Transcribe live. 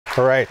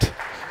All right.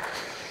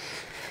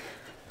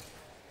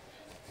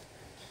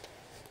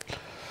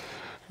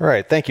 All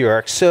right, thank you,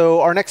 Eric.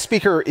 So our next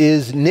speaker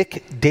is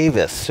Nick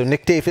Davis. So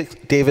Nick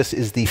Davis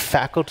is the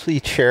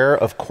Faculty Chair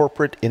of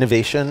Corporate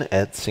Innovation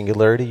at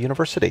Singularity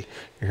University.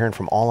 You're hearing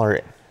from all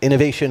our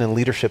innovation and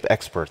leadership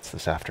experts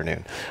this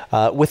afternoon.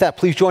 With that,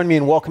 please join me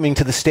in welcoming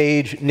to the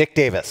stage Nick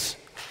Davis.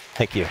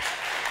 Thank you.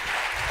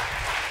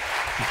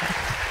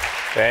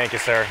 Thank you,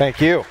 sir. Thank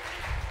you.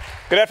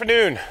 Good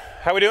afternoon.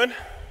 How are we doing?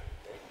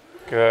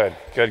 Good.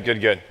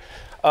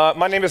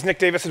 My name is Nick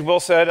Davis, as Will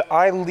said.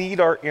 I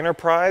lead our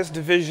enterprise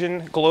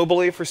division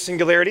globally for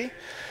Singularity.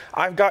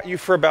 I've got you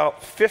for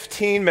about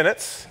 15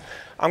 minutes.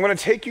 I'm going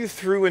to take you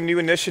through a new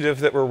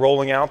initiative that we're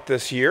rolling out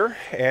this year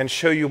and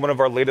show you one of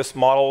our latest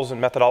models and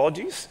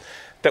methodologies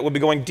that we'll be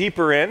going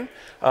deeper in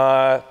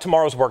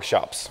tomorrow's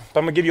workshops.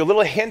 But I'm going to give you a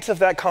little hint of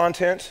that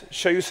content,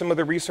 show you some of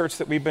the research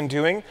that we've been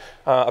doing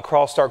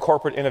across our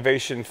corporate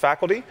innovation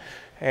faculty,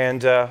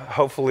 and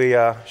hopefully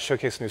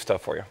showcase new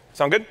stuff for you.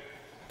 Sound good?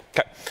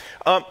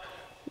 Okay.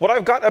 What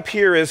I've got up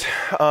here is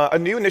a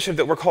new initiative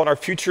that we're calling our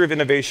Future of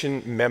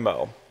Innovation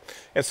Memo.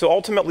 And so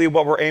ultimately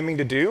what we're aiming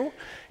to do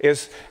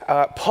is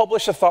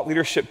publish a thought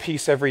leadership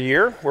piece every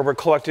year where we're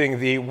collecting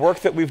the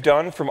work that we've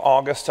done from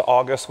August to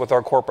August with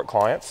our corporate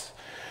clients,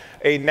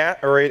 an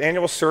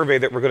annual survey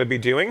that we're going to be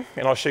doing,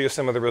 and I'll show you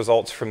some of the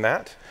results from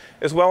that,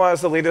 as well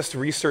as the latest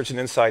research and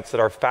insights that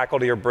our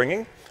faculty are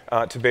bringing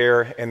to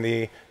bear in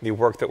the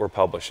work that we're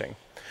publishing.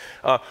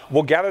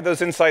 We'll gather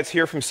those insights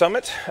here from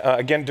Summit,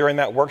 again, during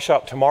that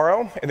workshop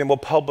tomorrow, and then we'll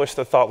publish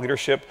the thought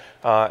leadership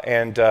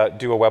and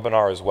do a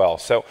webinar as well.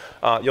 So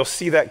you'll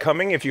see that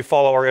coming if you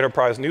follow our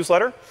enterprise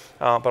newsletter,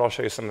 but I'll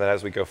show you some of that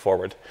as we go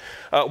forward.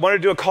 Wanted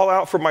to do a call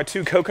out for my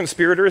two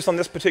co-conspirators on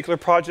this particular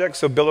project,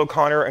 so Bill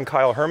O'Connor and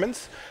Kyle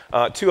Hermans,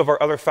 two of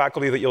our other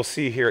faculty that you'll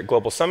see here at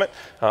Global Summit.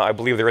 I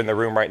believe they're in the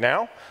room right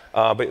now,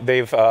 but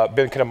they've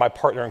been kind of my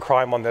partner in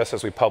crime on this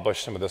as we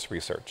publish some of this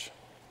research.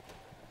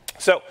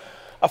 So,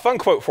 a fun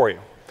quote for you.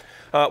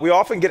 We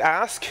often get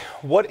asked,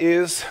 what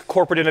is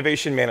corporate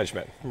innovation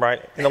management,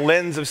 right? In the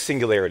lens of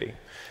Singularity.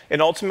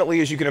 And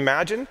ultimately, as you can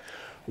imagine,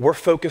 we're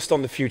focused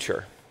on the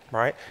future,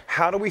 right?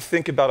 How do we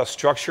think about a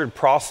structured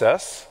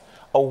process,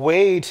 a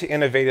way to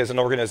innovate as an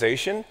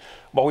organization,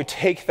 while we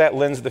take that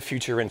lens of the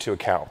future into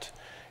account?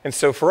 And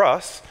so for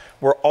us,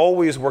 we're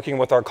always working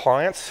with our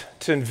clients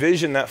to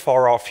envision that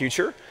far-off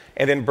future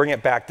and then bring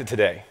it back to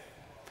today.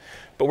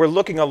 But we're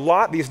looking a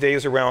lot these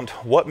days around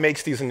what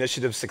makes these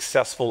initiatives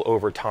successful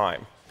over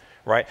time,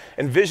 right?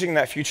 Envisioning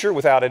that future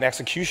without an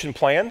execution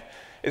plan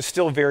is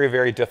still very,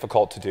 very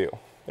difficult to do.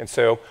 And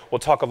so we'll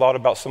talk a lot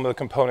about some of the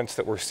components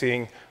that we're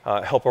seeing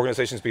help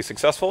organizations be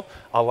successful.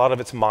 A lot of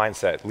it's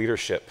mindset,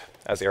 leadership,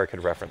 as Eric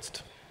had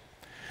referenced.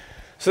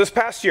 So this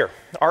past year,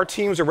 our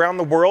teams around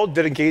the world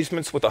did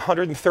engagements with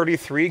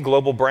 133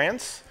 global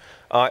brands.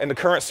 In the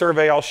current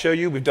survey I'll show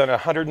you, we've done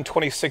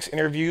 126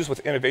 interviews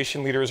with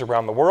innovation leaders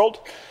around the world,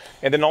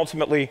 and then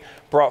ultimately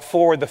brought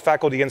forward the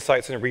faculty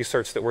insights and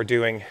research that we're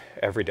doing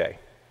every day.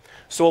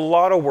 So a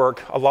lot of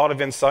work, a lot of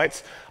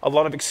insights, a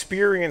lot of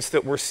experience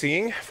that we're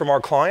seeing from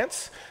our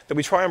clients that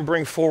we try and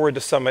bring forward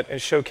to Summit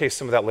and showcase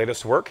some of that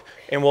latest work,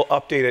 and we'll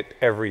update it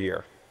every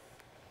year.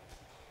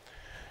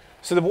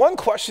 So the one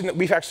question that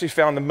we've actually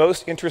found the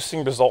most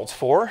interesting results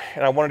for,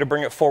 and I wanted to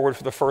bring it forward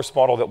for the first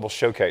model that we'll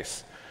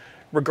showcase.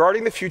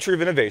 Regarding the future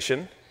of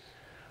innovation,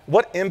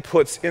 what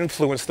inputs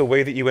influence the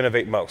way that you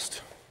innovate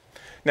most?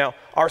 Now,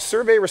 our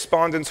survey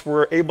respondents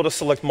were able to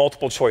select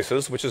multiple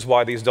choices, which is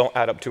why these don't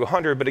add up to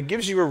 100, but it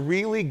gives you a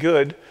really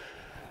good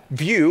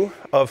view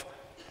of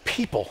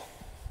people.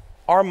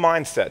 Our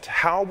mindset,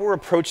 how we're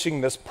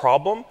approaching this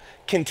problem,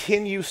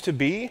 continues to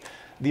be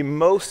the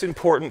most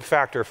important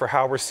factor for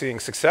how we're seeing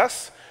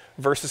success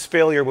versus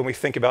failure when we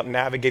think about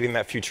navigating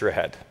that future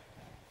ahead.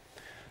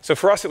 So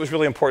for us, it was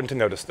really important to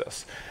notice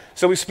this.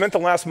 So we spent the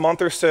last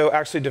month or so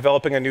actually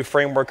developing a new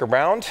framework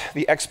around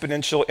the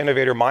exponential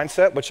innovator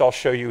mindset, which I'll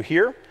show you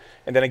here.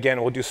 And then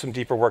again, we'll do some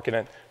deeper work in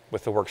it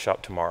with the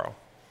workshop tomorrow.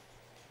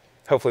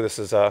 Hopefully this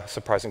is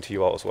surprising to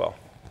you all as well.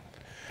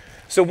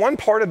 So one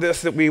part of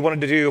this that we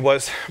wanted to do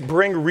was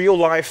bring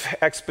real-life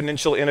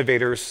exponential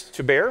innovators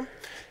to bear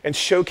and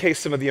showcase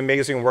some of the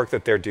amazing work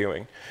that they're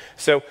doing.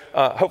 So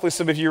hopefully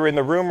some of you are in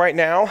the room right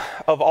now.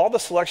 Of all the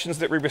selections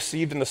that we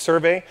received in the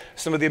survey,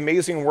 some of the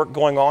amazing work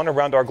going on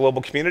around our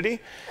global community,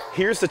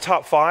 here's the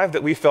top 5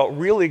 that we felt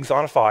really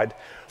exemplified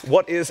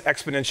what is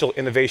exponential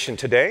innovation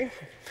today.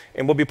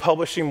 And we'll be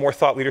publishing more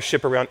thought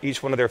leadership around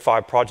each one of their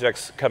 5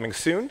 projects coming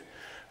soon.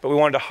 But we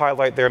wanted to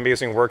highlight their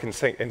amazing work and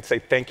say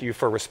thank you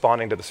for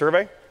responding to the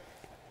survey.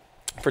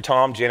 For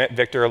Tom, Janet,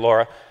 Victor,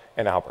 Laura,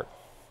 and Albert.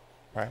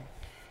 Right?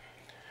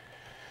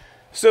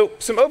 So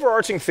some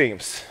overarching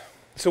themes.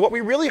 So what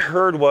we really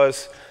heard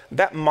was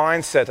that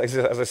mindset, as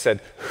I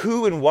said,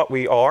 who and what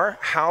we are,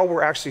 how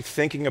we're actually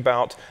thinking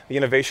about the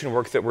innovation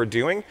work that we're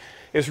doing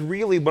is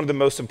really one of the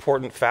most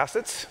important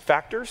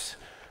factors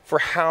for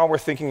how we're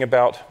thinking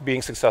about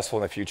being successful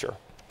in the future.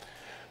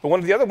 But one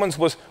of the other ones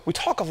was we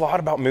talk a lot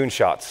about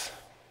moonshots.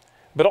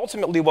 But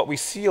ultimately what we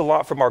see a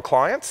lot from our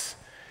clients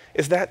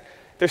is that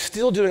they're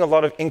still doing a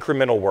lot of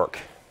incremental work,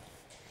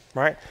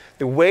 right?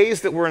 The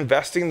ways that we're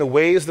investing, the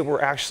ways that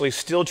we're actually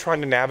still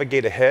trying to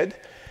navigate ahead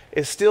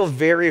is still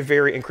very,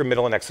 very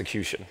incremental in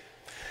execution.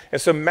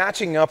 And so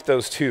matching up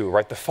those two,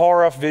 right, the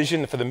far-off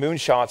vision for the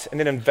moonshots and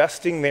then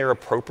investing there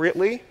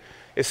appropriately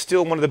is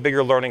still one of the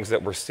bigger learnings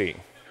that we're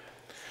seeing.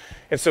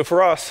 And so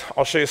for us,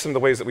 I'll show you some of the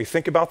ways that we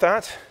think about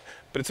that,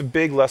 but it's a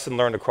big lesson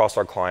learned across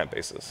our client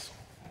bases.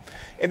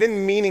 And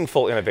then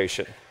meaningful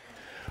innovation.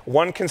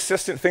 One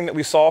consistent thing that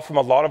we saw from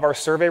a lot of our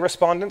survey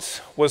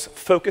respondents was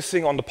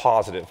focusing on the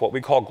positive, what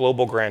we call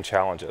global grand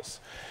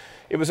challenges.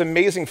 It was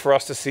amazing for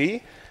us to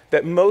see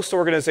that most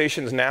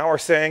organizations now are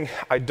saying,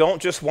 I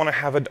don't just want to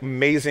have an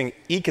amazing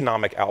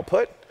economic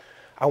output,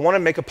 I want to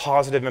make a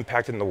positive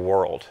impact in the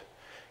world.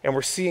 And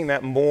we're seeing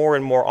that more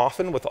and more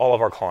often with all of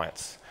our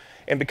clients.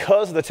 And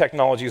because of the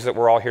technologies that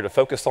we're all here to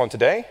focus on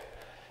today,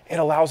 it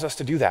allows us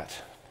to do that,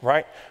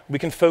 right? We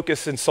can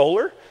focus in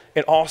solar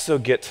and also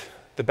get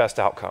the best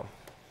outcome,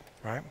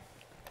 right?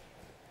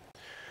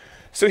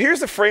 So here's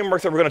the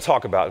framework that we're going to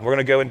talk about. We're going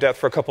to go in depth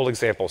for a couple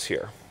examples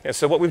here. And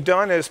so what we've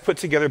done is put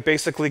together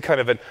basically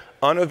kind of an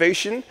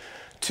innovation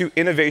to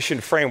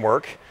innovation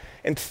framework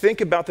and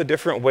think about the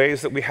different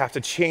ways that we have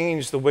to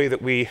change the way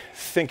that we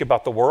think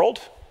about the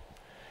world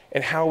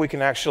and how we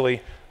can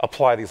actually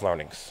apply these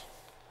learnings.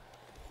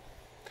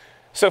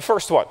 So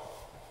first one.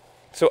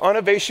 So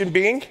innovation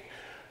being,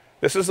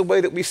 this is the way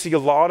that we see a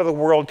lot of the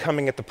world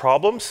coming at the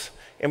problems,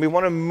 and we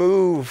want to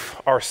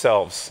move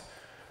ourselves,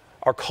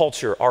 our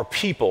culture, our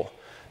people,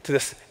 to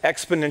this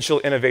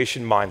exponential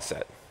innovation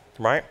mindset,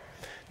 right?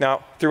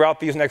 Now, throughout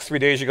these next 3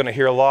 days, you're going to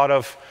hear a lot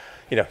of,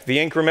 the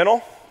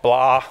incremental,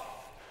 blah,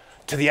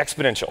 to the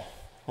exponential,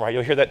 right?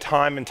 You'll hear that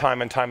time and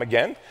time and time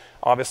again,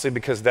 obviously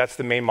because that's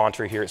the main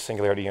mantra here at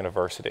Singularity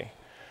University.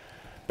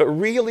 But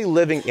really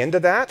living into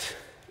that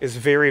is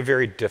very,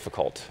 very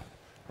difficult,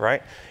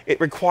 right?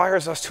 It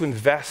requires us to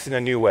invest in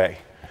a new way,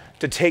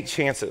 to take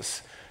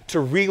chances,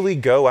 to really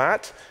go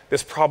at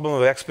this problem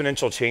of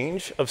exponential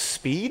change, of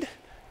speed,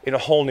 in a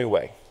whole new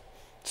way.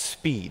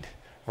 Speed,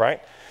 right?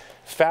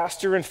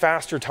 Faster and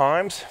faster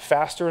times,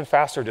 faster and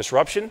faster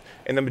disruption,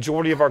 and the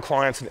majority of our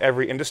clients in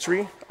every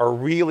industry are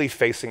really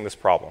facing this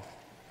problem,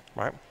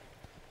 right?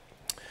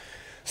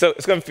 So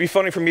it's going to be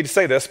funny for me to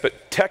say this,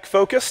 but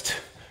tech-focused,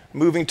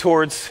 moving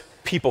towards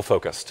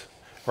people-focused,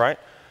 right?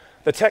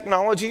 The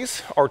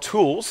technologies are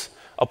tools.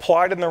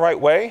 Applied in the right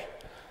way,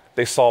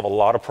 they solve a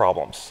lot of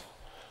problems.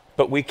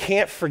 But we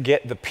can't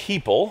forget the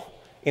people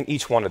in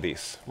each one of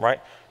these, right?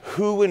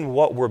 Who and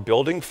what we're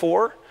building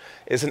for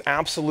is an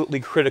absolutely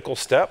critical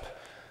step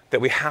that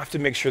we have to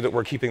make sure that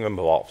we're keeping them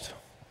involved,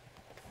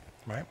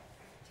 right?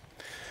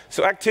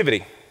 So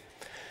activity.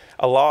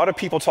 A lot of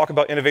people talk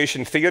about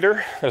innovation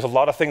theater. There's a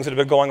lot of things that have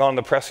been going on in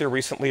the press here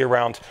recently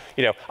around,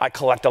 I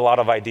collect a lot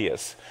of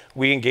ideas.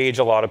 We engage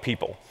a lot of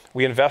people.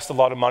 We invest a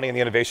lot of money in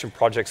the innovation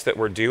projects that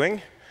we're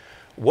doing.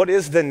 What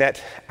is the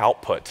net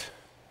output,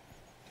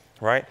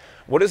 right?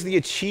 What is the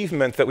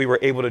achievement that we were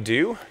able to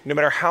do, no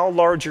matter how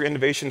large your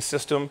innovation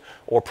system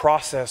or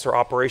process or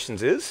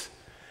operations is?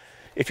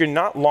 If you're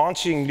not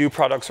launching new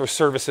products or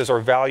services or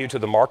value to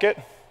the market,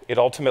 it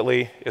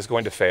ultimately is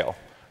going to fail,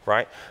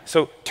 right?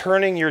 So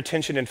turning your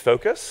attention and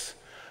focus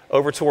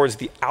over towards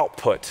the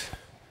output,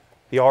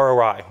 the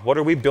ROI. What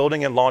are we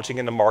building and launching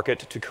in the market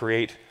to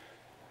create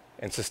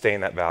and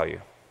sustain that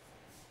value?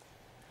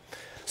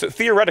 So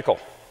theoretical.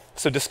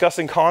 So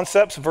discussing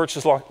concepts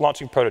versus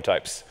launching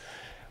prototypes.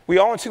 We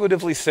all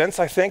intuitively sense,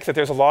 I think, that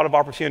there's a lot of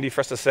opportunity for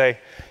us to say,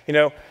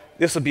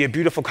 this would be a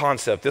beautiful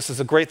concept. This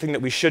is a great thing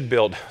that we should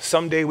build.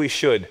 Someday we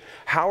should.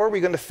 How are we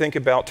going to think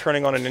about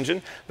turning on an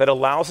engine that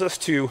allows us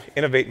to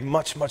innovate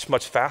much, much,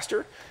 much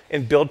faster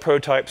and build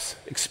prototypes,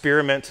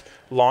 experiment,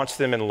 launch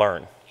them, and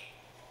learn,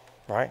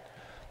 right?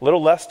 A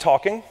little less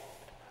talking,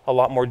 a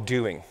lot more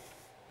doing,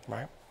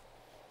 right?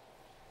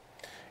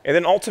 And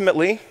then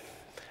ultimately,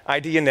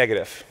 idea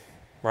negative,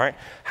 right?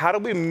 How do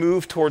we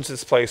move towards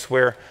this place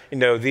where,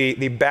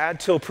 the bad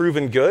till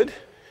proven good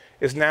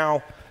is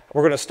now,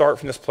 we're going to start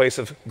from this place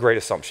of great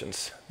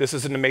assumptions. This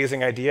is an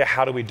amazing idea.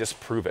 How do we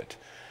disprove it?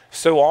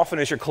 So often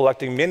as you're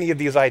collecting many of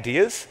these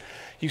ideas,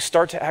 you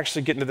start to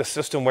actually get into the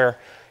system where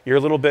you're a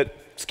little bit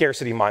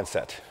scarcity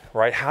mindset,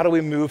 right? How do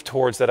we move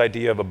towards that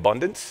idea of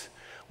abundance?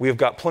 We've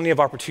got plenty of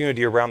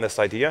opportunity around this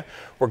idea.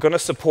 We're going to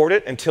support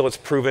it until it's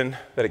proven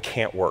that it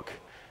can't work.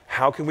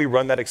 How can we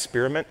run that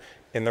experiment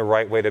in the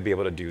right way to be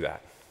able to do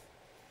that,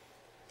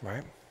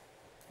 right?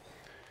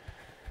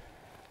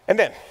 And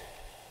then,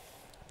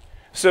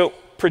 so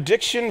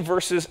prediction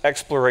versus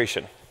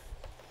exploration.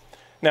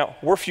 Now,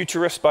 we're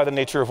futurists by the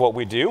nature of what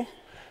we do.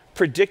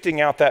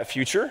 Predicting out that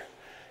future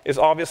is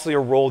obviously a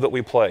role that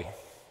we play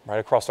right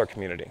across our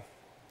community.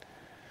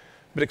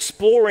 But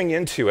exploring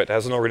into it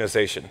as an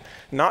organization,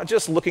 not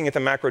just looking at the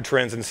macro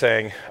trends and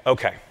saying,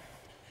 okay,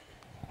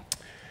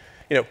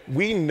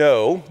 we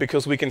know,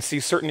 because we can see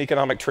certain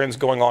economic trends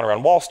going on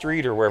around Wall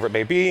Street or wherever it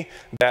may be,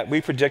 that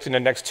we predict in the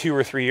next 2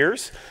 or 3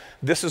 years,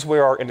 this is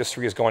where our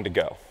industry is going to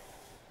go.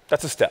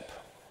 That's a step.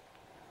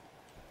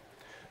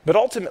 But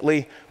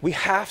ultimately, we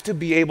have to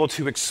be able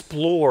to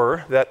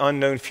explore that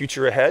unknown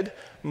future ahead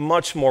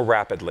much more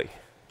rapidly,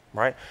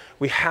 right?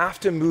 We have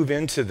to move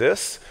into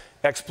this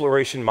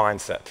exploration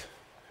mindset.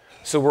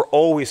 So we're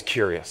always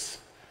curious.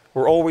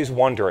 We're always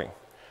wondering.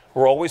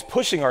 We're always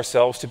pushing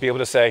ourselves to be able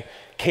to say,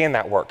 can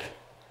that work?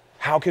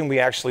 How can we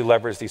actually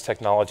leverage these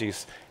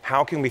technologies?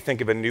 How can we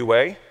think of a new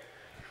way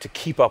to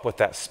keep up with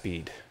that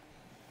speed,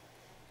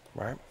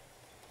 right?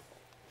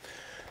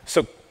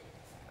 So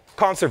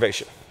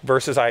conservation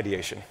versus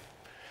ideation.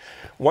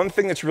 One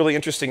thing that's really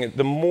interesting,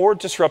 the more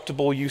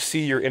disruptible you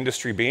see your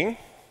industry being,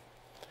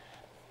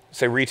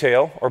 say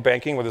retail or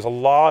banking, where there's a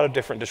lot of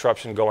different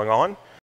disruption going on,